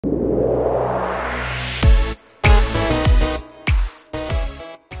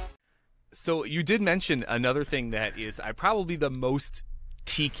So you did mention another thing that is probably the most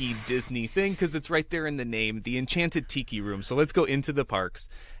tiki Disney thing, because it's right there in the name, the Enchanted Tiki Room. So let's go into the parks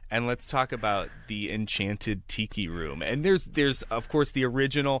and let's talk about the Enchanted Tiki Room. And there's of course the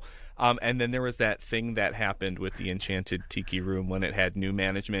original, and then there was that thing that happened with the Enchanted Tiki Room when it had new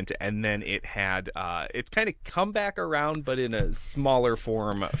management, and then it had it's kind of come back around, but in a smaller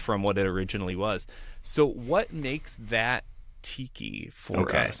form from what it originally was. So what makes that tiki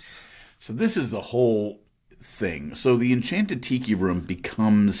for us? So this is the whole thing. So the Enchanted Tiki Room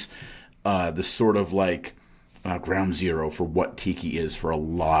becomes the sort of like ground zero for what tiki is for a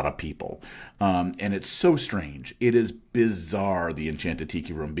lot of people. And it's so strange. It is bizarre, the Enchanted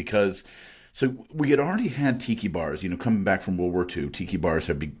Tiki Room, because so we had already had tiki bars, coming back from World War II. Tiki bars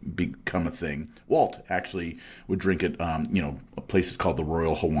have become a thing. Walt actually would drink at, places called the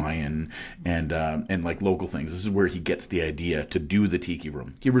Royal Hawaiian and like local things. This is where he gets the idea to do the Tiki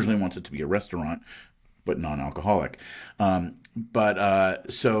Room. He originally wants it to be a restaurant, but non-alcoholic.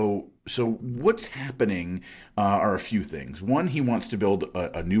 So what's happening are a few things. One, he wants to build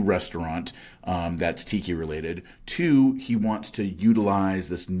a new restaurant that's tiki related. Two, he wants to utilize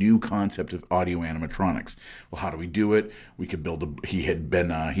this new concept of audio animatronics. Well, how do we do it? We could build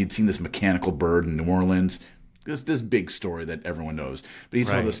he'd seen this mechanical bird in New Orleans. This big story that everyone knows. But he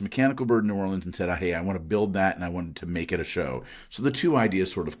saw this mechanical bird in New Orleans and said, hey, I want to build that, and I wanted to make it a show. So the two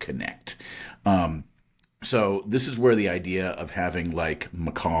ideas sort of connect. So this is where the idea of having like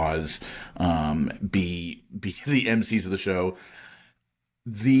macaws be the MCs of the show.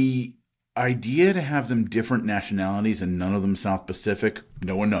 The idea to have them different nationalities and none of them South Pacific,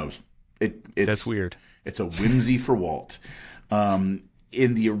 no one knows. That's weird. It's a whimsy for Walt. In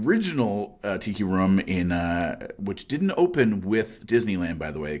the original Tiki Room, which didn't open with Disneyland,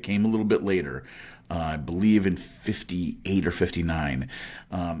 by the way, it came a little bit later. I believe in 58 or 59.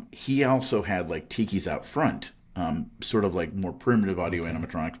 He also had like tikis out front, sort of like more primitive audio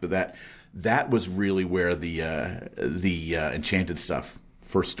animatronics, but that was really where the enchanted stuff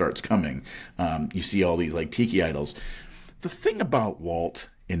first starts coming. You see all these like tiki idols. The thing about Walt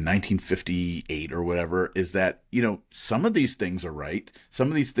in 1958 or whatever is that, some of these things are right. Some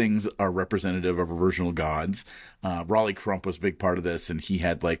of these things are representative of original gods. Raleigh Crump was a big part of this, and he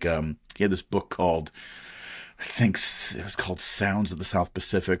had he had this book called, I think it was called Sounds of the South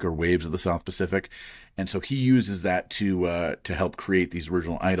Pacific or Waves of the South Pacific. And so he uses that to help create these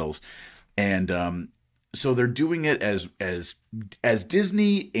original idols. And so they're doing it as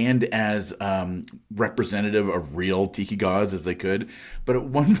Disney and as representative of real tiki gods as they could. But at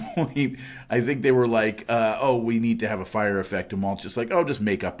one point, I think they were like, we need to have a fire effect. And Walt's just like, just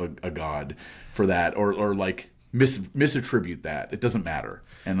make up a god for that. Or like misattribute that. It doesn't matter.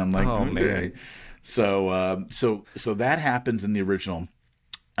 And I'm like, okay. Man. So that happens in the original.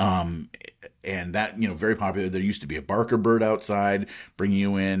 And that, very popular. There used to be a Barker bird outside bringing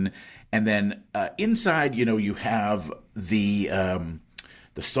you in. And then inside, you have the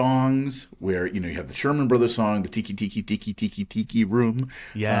songs where, you have the Sherman Brothers song, the Tiki, Tiki, Tiki, Tiki, Tiki Room.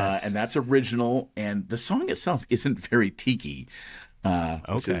 Yes. And that's original. And the song itself isn't very tiki,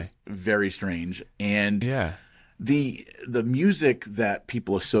 which is very strange. And the music that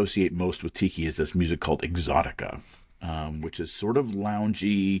people associate most with tiki is this music called exotica. Which is sort of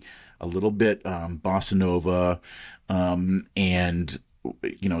loungy, a little bit bossa nova, and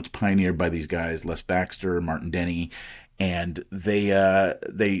it's pioneered by these guys, Les Baxter, Martin Denny, and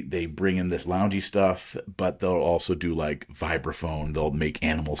they bring in this loungy stuff, but they'll also do like vibraphone, they'll make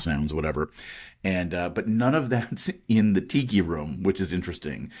animal sounds, whatever, and but none of that's in the Tiki Room, which is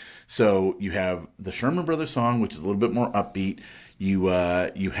interesting. So you have the Sherman Brothers song, which is a little bit more upbeat. You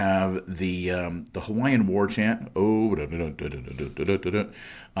have the Hawaiian War Chant,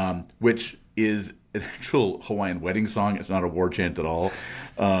 which is an actual Hawaiian wedding song. It's not a war chant at all.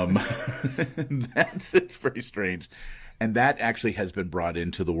 It's very strange, and that actually has been brought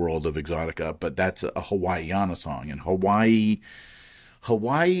into the world of exotica. But that's a Hawaiiana song, and Hawaii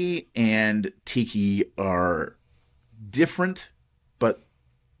and Tiki are different but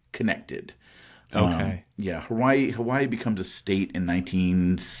connected. Okay. Hawaii becomes a state in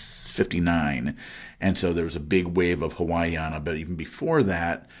 1959, and so there was a big wave of Hawaiiana. But even before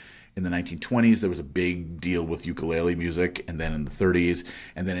that, in the 1920s, there was a big deal with ukulele music, and then in the 30s,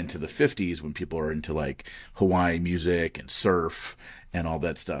 and then into the 50s, when people are into like Hawaii music and surf and all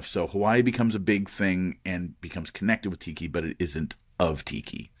that stuff. So Hawaii becomes a big thing and becomes connected with Tiki, but it isn't of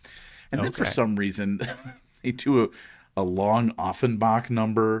Tiki. And then for some reason, they do a long Offenbach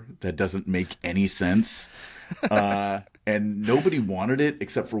number that doesn't make any sense. And nobody wanted it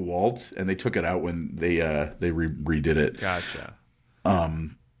except for Walt, and they took it out when they redid it. Gotcha.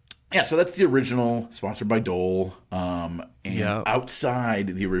 Yeah, so that's the original, sponsored by Dole. And Yep. outside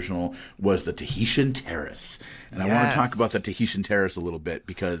the original was the Tahitian Terrace. And I want to talk about the Tahitian Terrace a little bit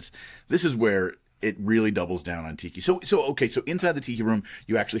because this is where it really doubles down on tiki. So inside the tiki room,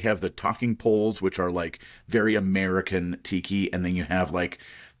 you actually have the talking poles, which are like very American tiki, and then you have like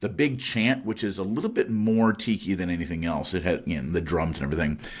the big chant, which is a little bit more tiki than anything else. It had the drums and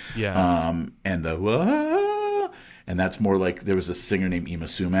everything. Yeah. And the and that's more like there was a singer named Ima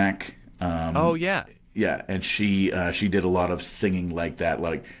Sumac. Oh yeah. Yeah, and she did a lot of singing like that,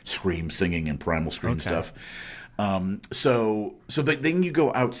 like scream singing and primal scream stuff. But then you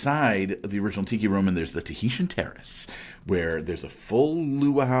go outside of the original tiki room, and there's the Tahitian Terrace, where there's a full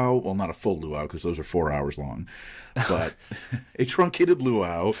luau. Well, not a full luau because those are 4 hours long, but a truncated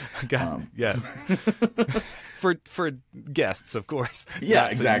luau. Yes. For guests, of course. Yeah,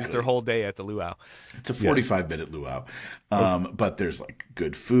 Not exactly. To use their whole day at the luau. It's a 45-minute luau, but there's like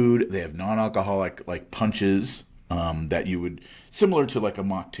good food. They have non-alcoholic like punches that you would similar to like a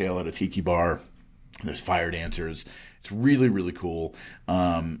mocktail at a tiki bar. There's fire dancers. It's really, really cool.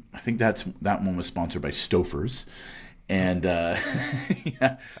 I think that one was sponsored by Stouffer's. And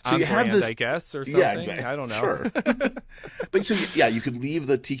yeah, so you have this, I guess, or something. Yeah, exactly. I don't know. Sure. But so yeah, you could leave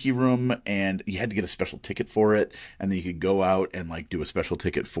the tiki room, and you had to get a special ticket for it, and then you could go out and like do a special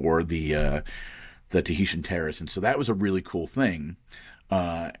ticket for the Tahitian Terrace, and so that was a really cool thing.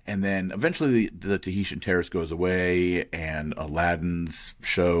 And then eventually the Tahitian Terrace goes away, and Aladdin's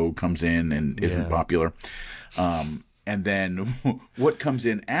show comes in and isn't popular. And then what comes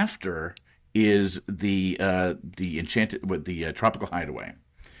in after is the Enchanted with the Tropical Hideaway.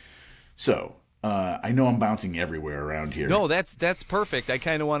 So I know I'm bouncing everywhere around here. No, that's perfect. I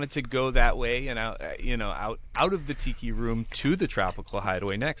kind of wanted to go that way and out of the tiki room to the Tropical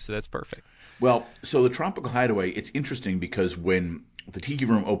Hideaway next. So that's perfect. Well, so the Tropical Hideaway, it's interesting because when the tiki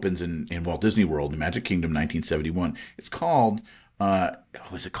room opens in Walt Disney World, the Magic Kingdom, 1971, it's called.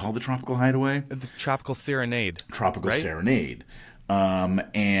 Is it called the Tropical Hideaway? The Tropical Serenade. Tropical Serenade. And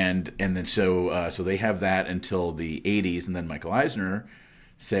then so they have that until the 80s, and then Michael Eisner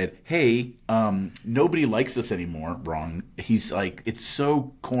said, "Hey, nobody likes this anymore." Wrong. He's like, "It's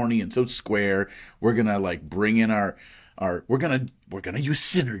so corny and so square. We're gonna like bring in our we're gonna use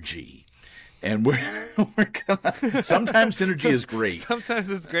synergy." And we're gonna. Sometimes synergy is great. Sometimes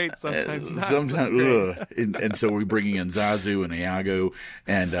it's great. Sometimes not. Sometimes, and so we're bringing in Zazu and Iago,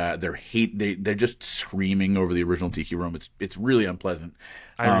 and they're just screaming over the original tiki room. It's really unpleasant.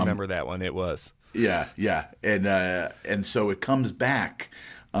 I remember that one. It was. Yeah, and so it comes back.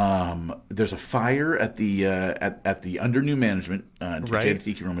 There's a fire at the under new management, Enchanted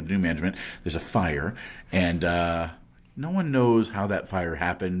Tiki Room under new management. There's a fire, and. No one knows how that fire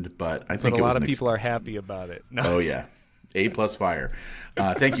happened, but I think a lot of people are happy about it. No. Oh yeah, A+ fire.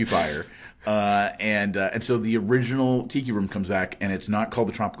 Thank you, fire. And so the original Tiki Room comes back, and it's not called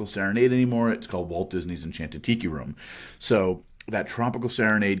the Tropical Serenade anymore. It's called Walt Disney's Enchanted Tiki Room. So that Tropical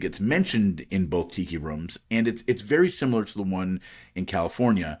Serenade gets mentioned in both Tiki Rooms, and it's very similar to the one in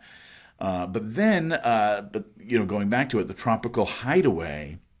California. But going back to it, the Tropical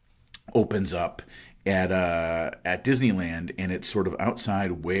Hideaway opens up at Disneyland, and it's sort of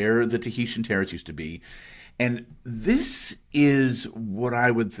outside where the Tahitian Terrace used to be. And this is what I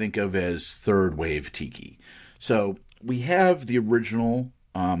would think of as third wave tiki. So we have the original,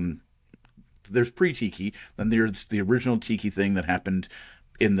 there's pre-tiki, then there's the original tiki thing that happened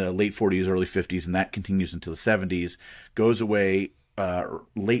in the late 40s, early 50s, and that continues into the 70s, goes away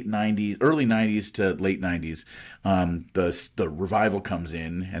late 90s, early 90s to late 90s. The revival comes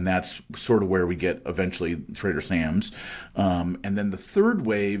in, and that's sort of where we get eventually Trader Sam's. And then the third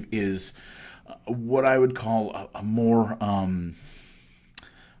wave is what I would call a more, I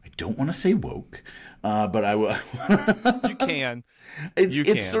don't want to say woke, but I will. You can.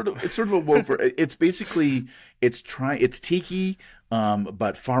 It's sort of a woke. It's basically it's tiki,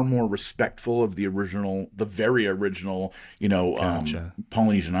 but far more respectful of the very original, Gotcha.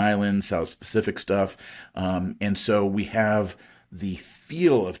 Polynesian Islands, South Pacific stuff. And so we have the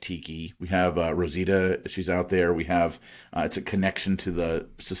feel of tiki. We have Rosita, she's out there. We have it's a connection to the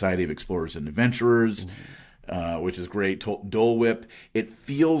Society of Explorers and Adventurers. Which is great. Dole Whip. It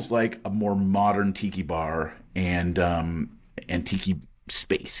feels like a more modern tiki bar and tiki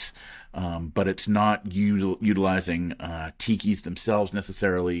space, but it's not utilizing tikis themselves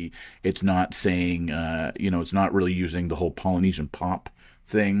necessarily. It's not saying, it's not really using the whole Polynesian pop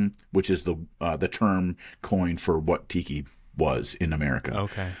thing, which is the term coined for what tiki was in America.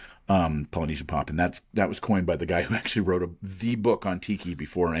 Okay. Polynesian pop, and that was coined by the guy who actually wrote the book on tiki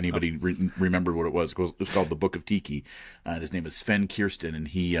before anybody remembered what it was. It was called The Book of Tiki. His name is Sven Kirsten, and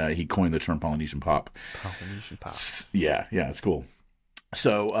he coined the term Polynesian pop. Polynesian pop. Yeah, it's cool.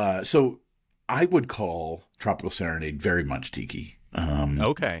 So I would call Tropical Serenade very much tiki.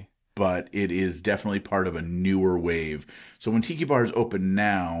 Okay. But it is definitely part of a newer wave. So when tiki bars open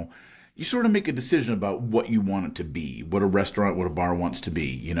now, you sort of make a decision about what you want it to be, what a restaurant, what a bar wants to be.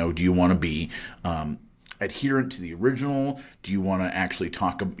 You know, do you want to be adherent to the original? Do you want to actually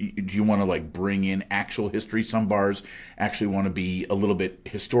do you want to like bring in actual history? Some bars actually want to be a little bit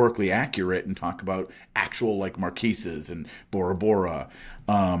historically accurate and talk about actual like marquises and Bora Bora.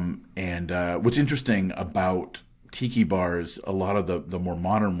 And what's interesting about tiki bars, a lot of the more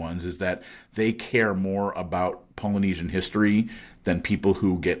modern ones, is that they care more about Polynesian history than people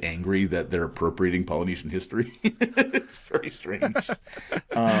who get angry that they're appropriating Polynesian history. It's very strange.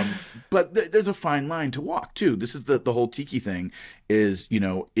 But there's a fine line to walk too. This is the whole tiki thing is, you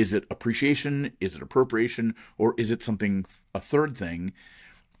know, is it appreciation? Is it appropriation? Or is it something, a third thing?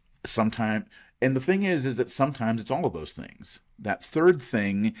 And the thing is that sometimes it's all of those things. That third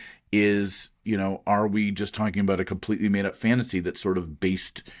thing is, you know, are we just talking about a completely made up fantasy that's sort of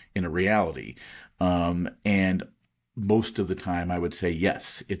based in a reality? And most of the time I would say,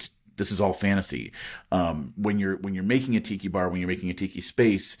 yes, this is all fantasy. When you're making a tiki bar, when you're making a tiki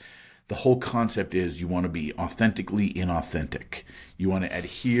space, the whole concept is you want to be authentically inauthentic. You want to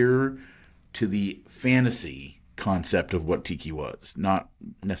adhere to the fantasy concept of what tiki was, not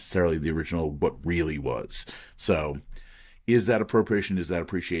necessarily the original what really was. So is that appropriation? Is that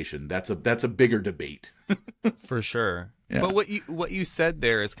appreciation? That's a bigger debate. For sure. Yeah. But what you said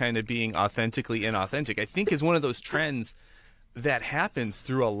there is kind of being authentically inauthentic, I think is one of those trends that happens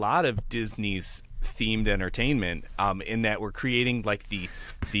through a lot of Disney's themed entertainment, in that we're creating like the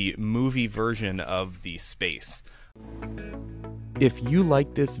movie version of the space. If you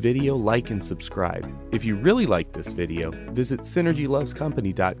like this video, like and subscribe. If you really like this video, visit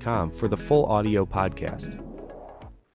synergylovescompany.com for the full audio podcast.